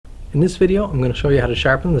In this video, I'm going to show you how to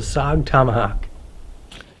sharpen the SOG Tomahawk.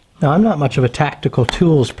 Now, I'm not much of a tactical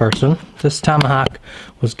tools person. This Tomahawk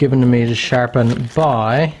was given to me to sharpen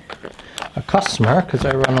by a customer because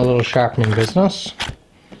I run a little sharpening business.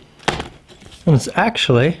 And it's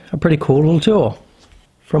actually a pretty cool little tool.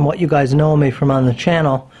 From what you guys know me from on the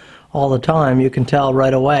channel all the time, you can tell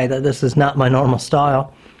right away that this is not my normal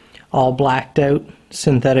style. All blacked out,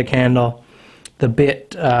 synthetic handle. The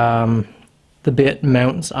bit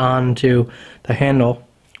mounts onto the handle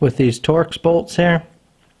with these Torx bolts here.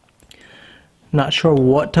 Not sure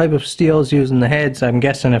what type of steel is used in the heads. I'm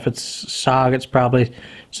guessing if it's SOG, it's probably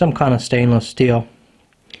some kind of stainless steel.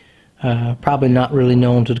 Probably not really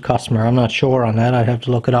known to the customer. I'm not sure on that. I'd have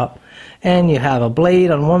to look it up. And you have a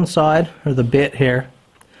blade on one side, or the bit here.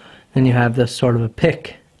 Then you have this sort of a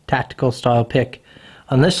pick, tactical style pick,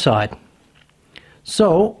 on this side.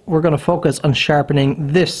 So we're going to focus on sharpening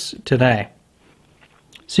this today.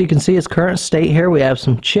 So you can see its current state here. We have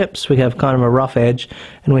some chips, we have kind of a rough edge,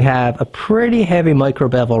 and we have a pretty heavy micro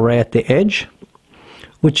bevel right at the edge,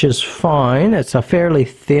 which is fine. It's a fairly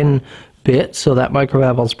thin bit, so that micro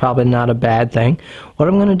bevel is probably not a bad thing. What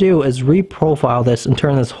I'm going to do is reprofile this and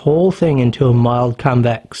turn this whole thing into a mild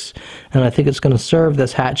convex, and I think it's going to serve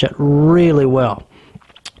this hatchet really well.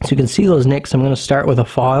 So you can see those nicks. I'm going to start with a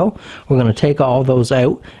file. We're going to take all those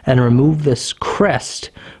out and remove this crest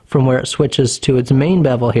from where it switches to its main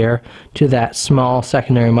bevel here to that small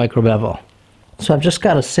secondary micro bevel. So I've just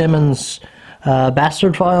got a Simmons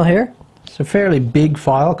bastard file here. It's a fairly big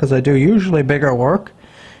file because I do usually bigger work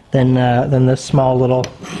than this small little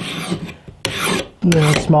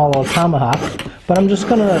tomahawk. But I'm just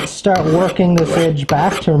going to start working this edge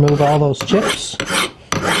back to remove all those chips.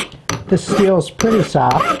 This steel is pretty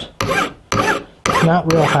soft. It's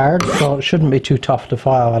not real hard, so it shouldn't be too tough to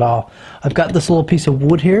file at all. I've got this little piece of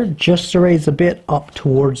wood here just to raise a bit up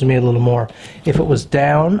towards me a little more. If it was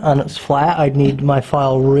down on its flat, I'd need my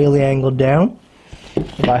file really angled down.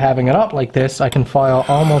 By having it up like this, I can file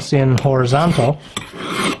almost in horizontal,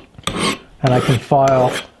 and I can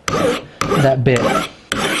file that bit.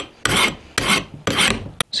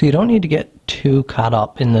 So you don't need to get too caught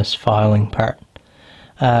up in this filing part.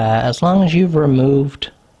 As long as you've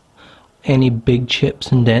removed any big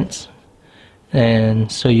chips and dents,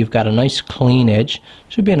 and so you've got a nice clean edge.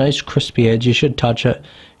 Should be a nice crispy edge. You should touch it.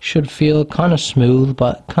 Should feel kind of smooth,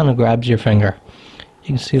 but kind of grabs your finger. You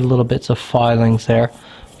can see little bits of filings there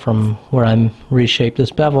from where I'm reshaped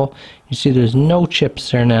this bevel. You see there's no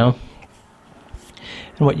chips there now.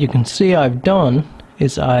 And what you can see I've done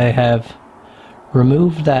is I have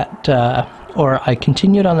removed that or I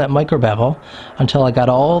continued on that micro bevel until I got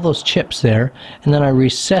all those chips there, and then I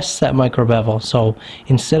recessed that micro bevel. So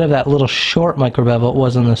instead of that little short micro bevel it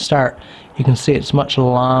was in the start, you can see it's much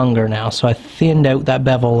longer now. So I thinned out that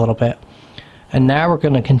bevel a little bit. And now we're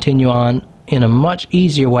going to continue on in a much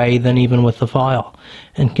easier way than even with the file,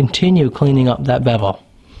 and continue cleaning up that bevel.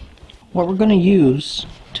 What we're going to use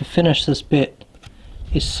to finish this bit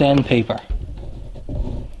is sandpaper.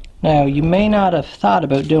 Now, you may not have thought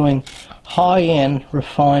about doing high-end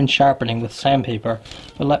refined sharpening with sandpaper,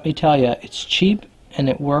 but let me tell you, it's cheap and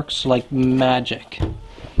it works like magic.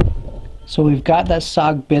 So we've got that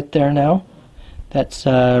SOG bit there now that's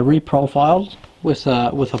reprofiled with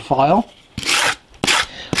a file.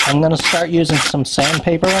 I'm going to start using some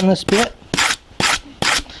sandpaper on this bit.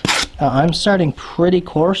 I'm starting pretty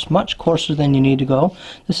coarse, much coarser than you need to go.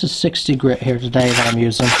 This is 60 grit here today that I'm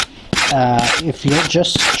using. If you're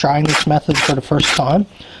just trying this method for the first time,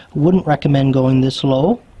 I wouldn't recommend going this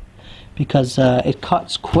low because it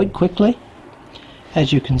cuts quite quickly.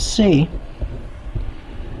 As you can see,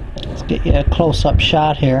 let's get you a close-up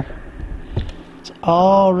shot here. It's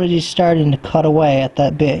already starting to cut away at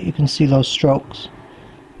that bit. You can see those strokes.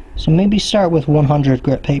 So maybe start with 100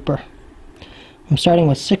 grit paper. I'm starting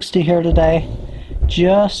with 60 here today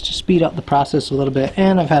just to speed up the process a little bit,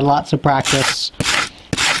 and I've had lots of practice,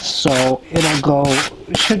 so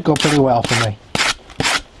it should go pretty well for me.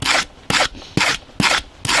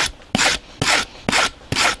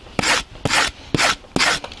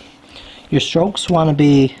 Your strokes want to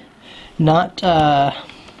be not,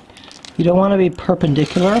 you don't want to be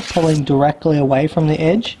perpendicular, pulling directly away from the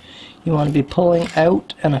edge. You want to be pulling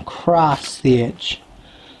out and across the edge.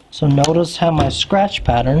 So notice how my scratch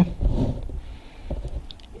pattern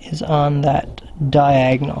is on that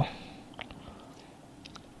diagonal.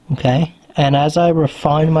 Okay, and as I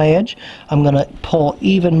refine my edge, I'm going to pull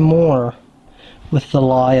even more with the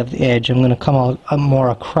lie of the edge. I'm going to come out more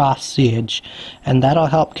across the edge, and that'll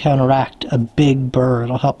help counteract a big burr.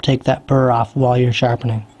 It'll help take that burr off while you're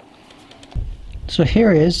sharpening. So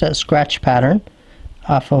here is that scratch pattern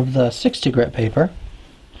off of the 60 grit paper.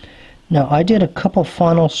 Now I did a couple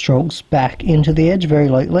final strokes back into the edge very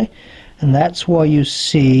lightly, and that's why you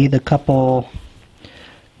see the couple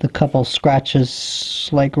scratches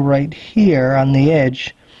like right here on the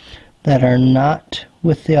edge that are not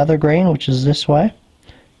with the other grain, which is this way.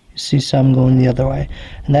 You see some going the other way,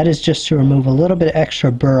 and that is just to remove a little bit of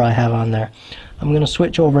extra burr I have on there. I'm going to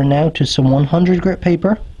switch over now to some 100 grit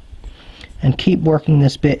paper and keep working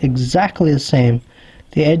this bit exactly the same.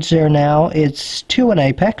 The edge there now, it's to an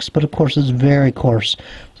apex, but of course it's very coarse,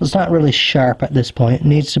 so it's not really sharp at this point. It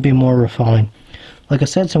needs to be more refined. Like I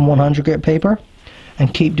said, some 100 grit paper,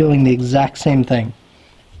 and keep doing the exact same thing.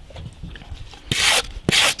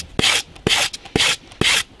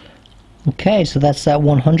 Okay, so that's that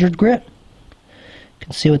 100 grit. You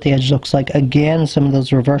can see what the edge looks like. Again, some of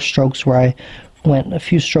those reverse strokes where I went a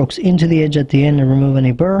few strokes into the edge at the end to remove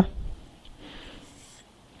any burr.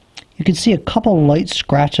 You can see a couple light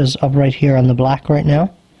scratches up right here on the black right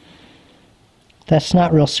now. That's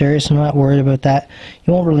not real serious. I'm not worried about that.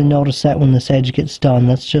 You won't really notice that when this edge gets done.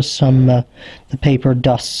 That's just some the paper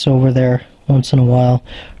dusts over there once in a while,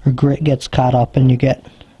 or grit gets caught up and you get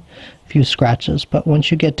a few scratches. But once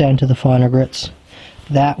you get down to the finer grits,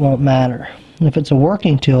 that won't matter. And if it's a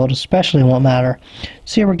working tool, it especially won't matter.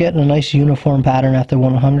 See, we're getting a nice uniform pattern after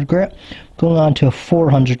 100 grit. Going on to a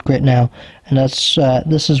 400 grit now, and that's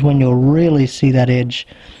this is when you'll really see that edge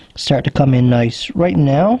start to come in nice. Right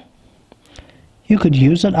now, you could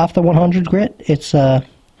use it off the 100 grit. It's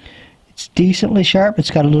decently sharp. It's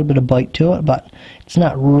got a little bit of bite to it, but it's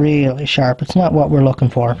not really sharp. It's not what we're looking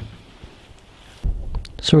for.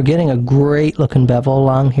 So we're getting a great looking bevel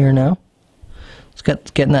along here now.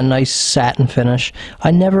 It's getting that nice satin finish.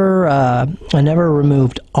 I never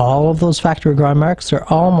removed all of those factory grind marks. They're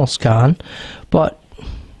almost gone, but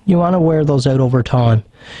you want to wear those out over time.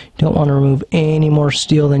 You don't want to remove any more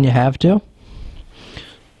steel than you have to.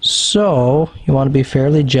 So you want to be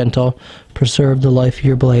fairly gentle, preserve the life of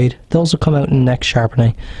your blade. Those will come out in next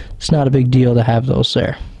sharpening. It's not a big deal to have those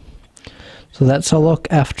there. So that's a look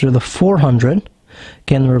after the 400.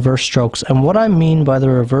 Again, the reverse strokes. And what I mean by the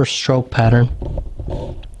reverse stroke pattern,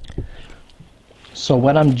 so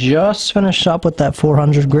when I'm just finished up with that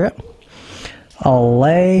 400 grit, I'll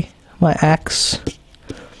lay my axe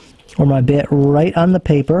or my bit right on the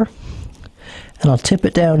paper, and I'll tip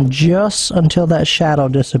it down just until that shadow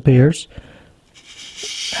disappears,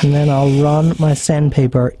 and then I'll run my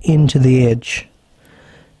sandpaper into the edge,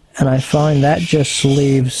 and I find that just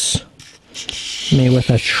leaves me with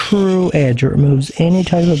a true edge. It removes any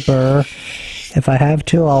type of burr. If I have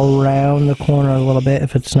to, I'll round the corner a little bit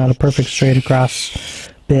if it's not a perfect straight across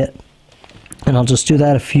bit, and I'll just do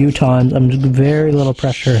that a few times. I'm just very little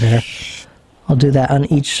pressure here. I'll do that on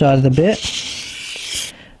each side of the bit,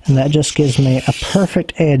 and that just gives me a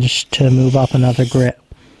perfect edge to move up another grit.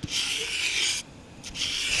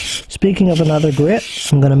 Speaking of another grit,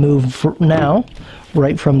 I'm going to move now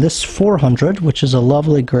right from this 400, which is a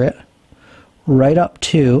lovely grit, right up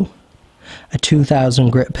to a 2000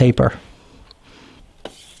 grit paper.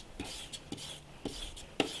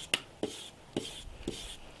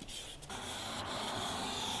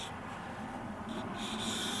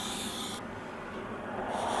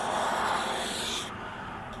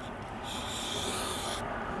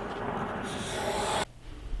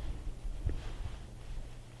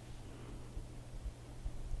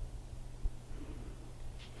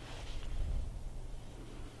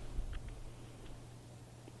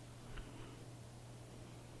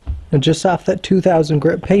 And just off that 2000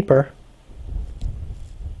 grit paper,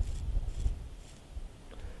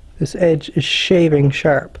 this edge is shaving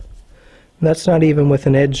sharp. And that's not even with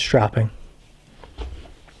an edge stropping.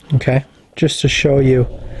 Okay, just to show you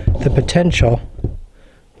the potential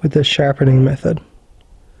with this sharpening method.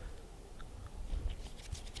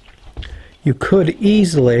 You could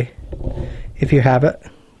easily, if you have it,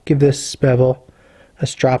 give this bevel a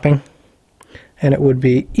stropping, and it would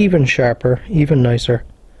be even sharper, even nicer.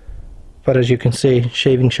 But as you can see,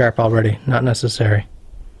 shaving sharp already, not necessary.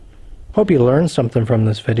 Hope you learned something from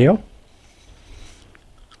this video.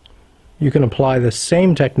 You can apply the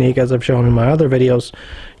same technique as I've shown in my other videos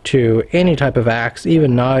to any type of axe,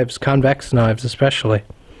 even knives, convex knives especially.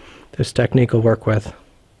 This technique will work with.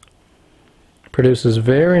 Produces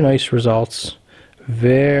very nice results.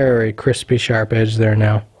 Very crispy, sharp edge there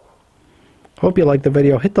now. Hope you liked the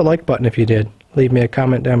video. Hit the like button if you did. Leave me a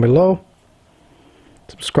comment down below.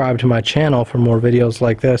 Subscribe to my channel for more videos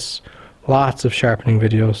like this. Lots of sharpening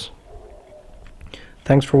videos.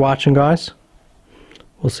 Thanks for watching, guys.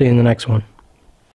 We'll see you in the next one.